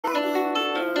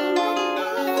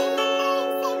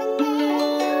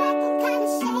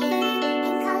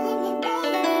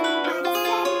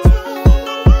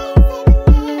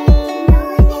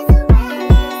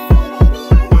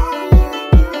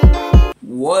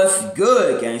What's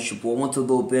good, gang? It's your boy, One Two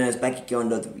Little Bands, back again on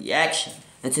another reaction.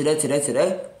 And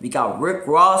today, we got Rick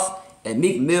Ross and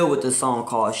Meek Mill with this song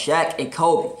called Shaq and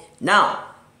Kobe. Now,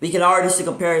 we can already see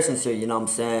comparisons here, you know what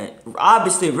I'm saying?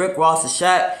 Obviously, Rick Ross is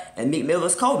Shaq and Meek Mill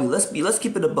is Kobe. Let's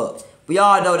keep it a buck. We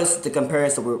all know this is the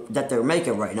comparison that they're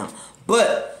making right now.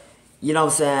 But, you know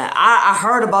what I'm saying? I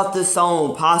heard about this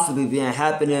song possibly being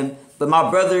happening, but my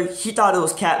brother, he thought it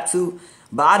was cap too.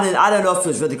 But I didn't know if it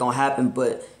was really gonna happen,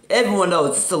 but everyone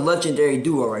knows it's a legendary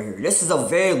duo right here. This is a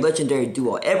very legendary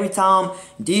duo. Every time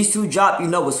these two drop, you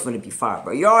know it's finna be fire,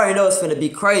 bro. You already know it's finna be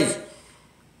crazy.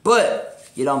 But,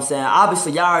 you know what I'm saying?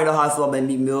 Obviously, y'all already know how I feel about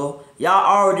Meek Mill. Y'all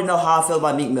already know how I feel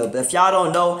about Meek Mill. But if y'all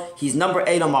don't know, he's number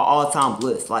 8 on my all-time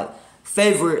list. Like,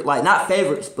 favorite, like, not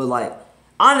favorites, but like,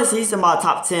 honestly, he's in my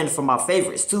top 10 for my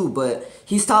favorites too. But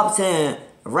he's top 10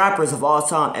 rappers of all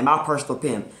time in my personal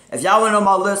opinion. If y'all want to know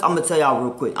my list, I'm going to tell y'all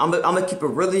real quick. I'm gonna keep it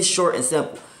really short and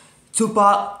simple.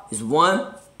 Tupac is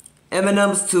 1,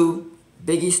 Eminem is 2,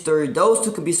 Biggie's 3. Those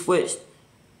two could be switched,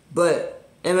 but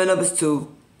Eminem is 2,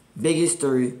 Biggie's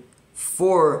 3,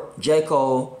 4, J.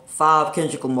 Cole, 5,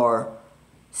 Kendrick Lamar,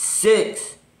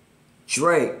 6,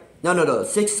 Drake. No.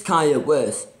 6 is Kanye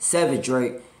West, 7,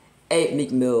 Drake, 8,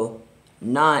 Meek Mill,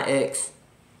 9, X,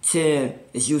 10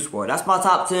 is Juice WRLD. That's my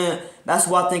top 10. That's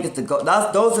what I think is the GOAT.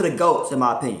 Those are the GOATs in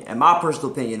my opinion, in my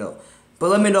personal opinion though. But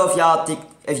let me know if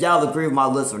y'all agree with my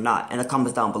list or not in the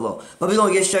comments down below. But we're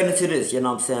gonna get straight into this, you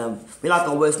know what I'm saying? We're not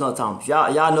gonna waste no time.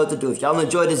 Y'all know what to do. If y'all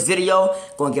enjoyed this video,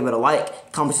 go and give it a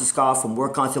like, comment, subscribe for more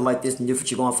content like this. And if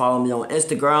you're gonna follow me on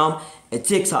Instagram and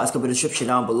TikTok, it's gonna be in the description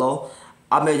down below.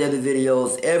 I make daily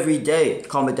videos every day.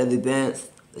 Call me Daily Bands.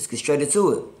 Let's get straight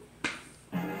into it.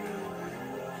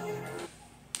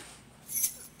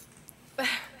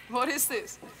 What is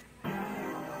this?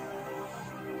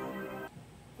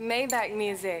 Maybach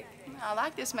music. I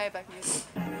like this Maybach music.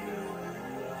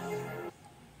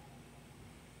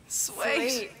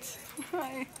 Sweet.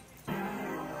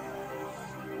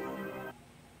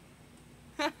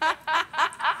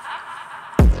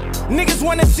 Niggas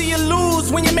wanna see you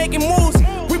lose when you're making moves.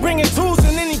 We bringing tools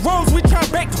in any rooms, we try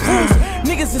to break the rules.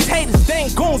 Niggas is haters, they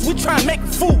ain't goons, we try to make a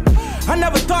fool. I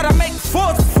never thought I'd make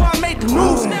fours before I made the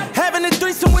news. Having a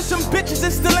threesome with some bitches,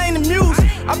 it still ain't amused.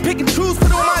 I pick and choose,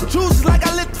 put on my juices like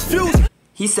I lit the fuse.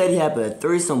 He said he having a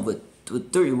threesome with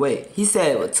 3. Wait, he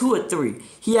said with 2 or 3.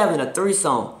 He having a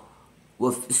threesome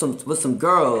with some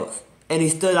girls, and he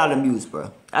still not amused,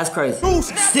 bro. That's crazy.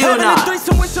 Still not. Having a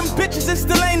threesome with some bitches, it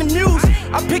still ain't amused.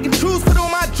 I pick and choose, put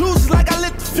on my juices like I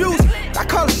lit the fuse. I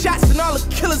call the shots and all the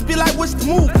killers be like, what's the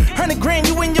move? 100 grand,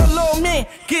 you and your little man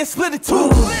getting split in 2.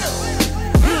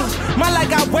 My life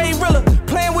got way realer.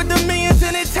 Playing with the millions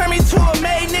and it turned me to a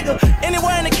made nigga.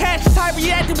 Anywhere in the cash, I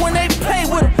reacted when they played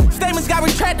with it. Statements got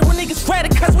retracted when niggas spread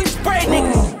it cause we sprayed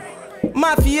niggas.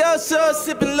 Mafioso,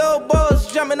 sipping low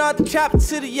balls, jumping off the chopper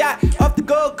to the yacht. Off the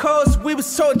Gold Coast, we was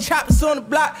sold choppers on the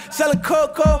block, selling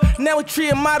cocoa. Now we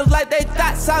treating models like they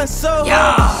thought selling soul.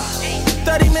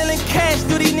 30 million cash,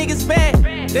 do these niggas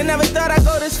bad. They never thought I'd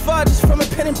go this far just from a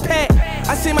pen and pad.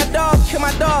 I see my dog kill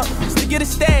my dog just to get a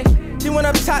stash. He went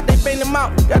up top, they banged him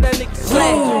out, got that nigga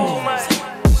slashed.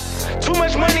 Too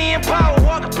much money and power,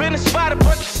 walk up in the spot, a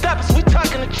bunch of steppers, we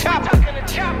talking the chopper.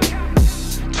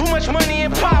 Too much money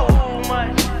and power,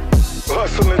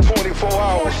 hustling 24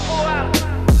 hours.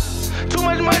 Too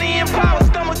much money and power,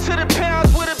 stumble to the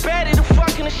pounds with a baddie to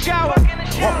fuck in the shower.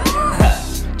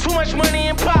 Too much money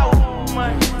and power.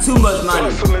 Too much money.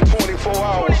 Hustling 24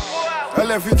 hours. I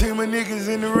left a team of niggas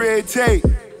in the red tape.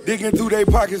 Digging through their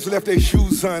pockets, left their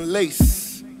shoes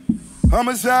unlaced.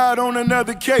 Homicide on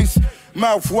another case.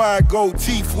 Mouth wide, gold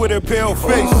teeth with a pale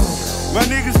face. My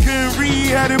niggas couldn't read,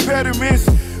 had impediments,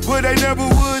 but they never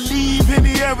would leave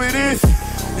any evidence.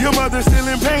 Your mother still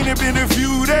in pain, it been a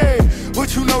few days,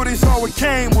 but you know this always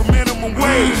came with minimum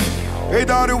wage. They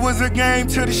thought it was a game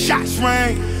till the shots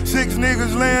rang. 6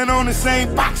 niggas laying on the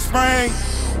same box spring.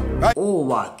 Oh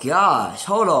my gosh,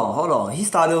 hold on. He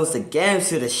thought it was a game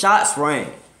till the shots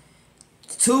rang.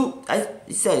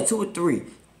 He said 2 or 3.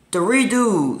 3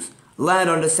 dudes land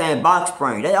on the same box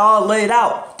spring. They all laid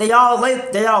out. They all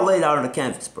laid out on the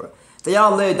canvas, bro. They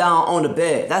all laid down on the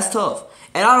bed. That's tough.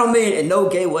 And I don't mean in no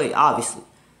gay way, obviously.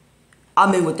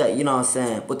 I mean with that, you know what I'm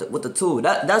saying? With the tool.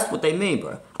 That's what they mean,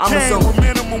 bro. I'm assuming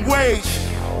minimum wage.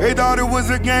 They thought it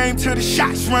was a game till the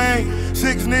shots rang.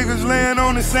 6 niggas laying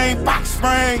on the same box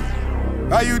spring.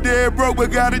 How you dead broke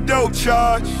but got a dope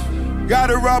charge?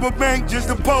 Gotta rob a bank just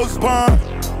to post bond.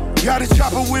 Got a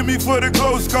chopper with me for the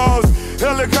close calls.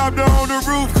 Helicopter on the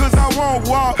roof cause I won't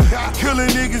walk. Killing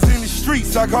niggas in the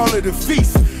streets, I call it a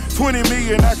feast. 20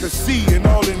 million I could see and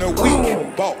all in a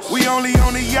week. Boss. We only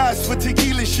on the yachts for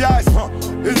tequila shots.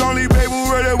 It's only baby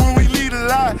word when we lead a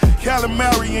lot.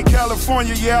 Calamari in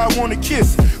California, yeah, I wanna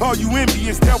kiss. All you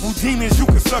envious devil demons, you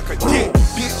can suck a dick,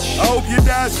 bitch. I hope you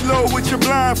die slow with your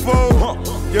blindfold.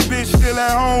 Your bitch still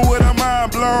at home with her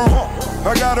mind blown.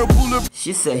 I got a bullet.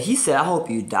 He said, I hope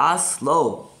you die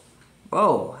slow.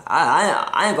 Bro,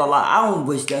 I ain't gonna lie, I don't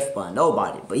wish death upon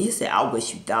nobody. But he said, I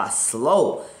wish you die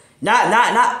slow.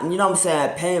 Not, you know what I'm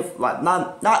saying, painful, like,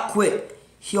 not quick.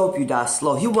 He hope you die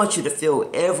slow. He wants you to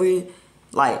feel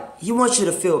he wants you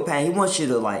to feel pain. He wants you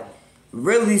to, like,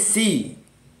 really see,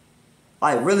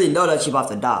 like, really know that you're about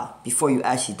to die before you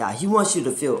actually die. He wants you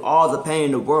to feel all the pain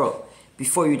in the world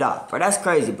before you die. Bro, that's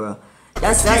crazy, bro.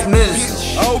 That's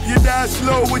medicine. I hope you die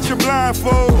slow with your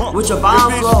blindfold. With your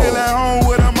blindfold. Bitch still at home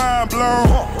with her mind blown.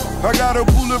 I got a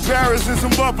pool in Paris and some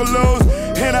buffaloes.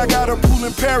 And I got a pool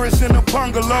in Paris and a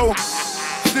bungalow.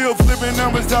 Still flipping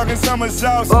numbers, talking summer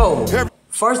sauce. Bro,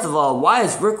 first of all, why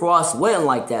is Rick Ross sweating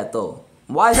like that, though?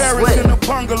 Why is he Paris sweating? in a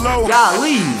bungalow.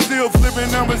 Golly. Still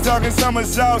flipping numbers, talking summer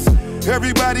sauce.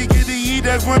 Everybody get to eat,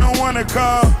 that's when I wanna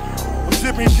call. I'm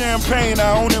sipping champagne,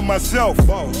 I own it myself.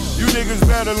 You niggas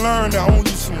better learn to own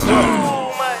you some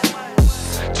wealth.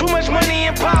 Too much money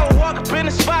and power, walk up in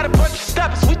the spot, a bunch of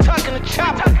steppers, we talking to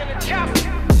chopper.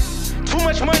 Too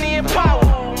much money and power,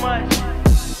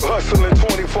 hustling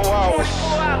 24 hours.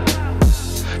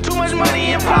 Too much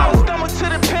money and power, stumble to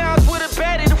the pounds with a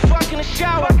baddie to fuck in the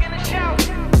shower.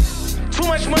 Too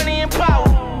much money and power,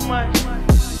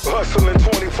 hustling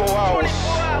 24 hours.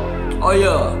 Oh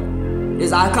yeah.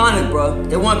 It's iconic, bro.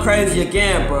 They went crazy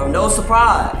again, bro. No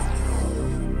surprise.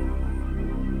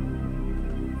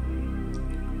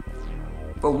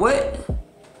 But what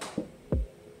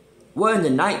in the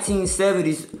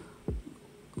 1970s?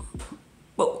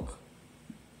 But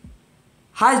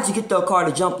how did you get the car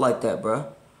to jump like that, bro?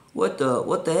 What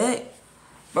the heck?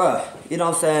 Bro, you know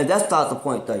what I'm saying? That's not the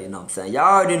point though, you know what I'm saying? Y'all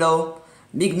already know.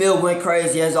 Meek Mill went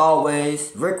crazy as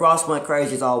always. Rick Ross went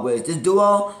crazy as always. This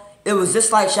duo, it was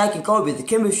just like Shaq and Kobe. The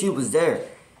chemistry was there.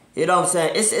 You know what I'm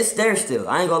saying? It's there still.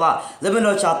 I ain't gonna lie. Let me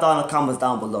know what y'all thought in the comments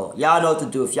down below. Y'all know what to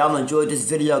do. If y'all enjoyed this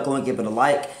video, go and give it a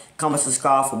like. Comment,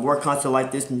 subscribe for more content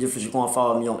like this. And different, you're gonna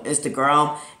follow me on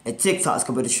Instagram and TikTok. It's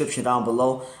gonna be in the description down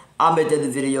below. I make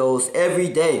daily videos every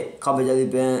day. Call me Daily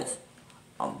Benz.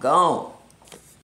 I'm gone.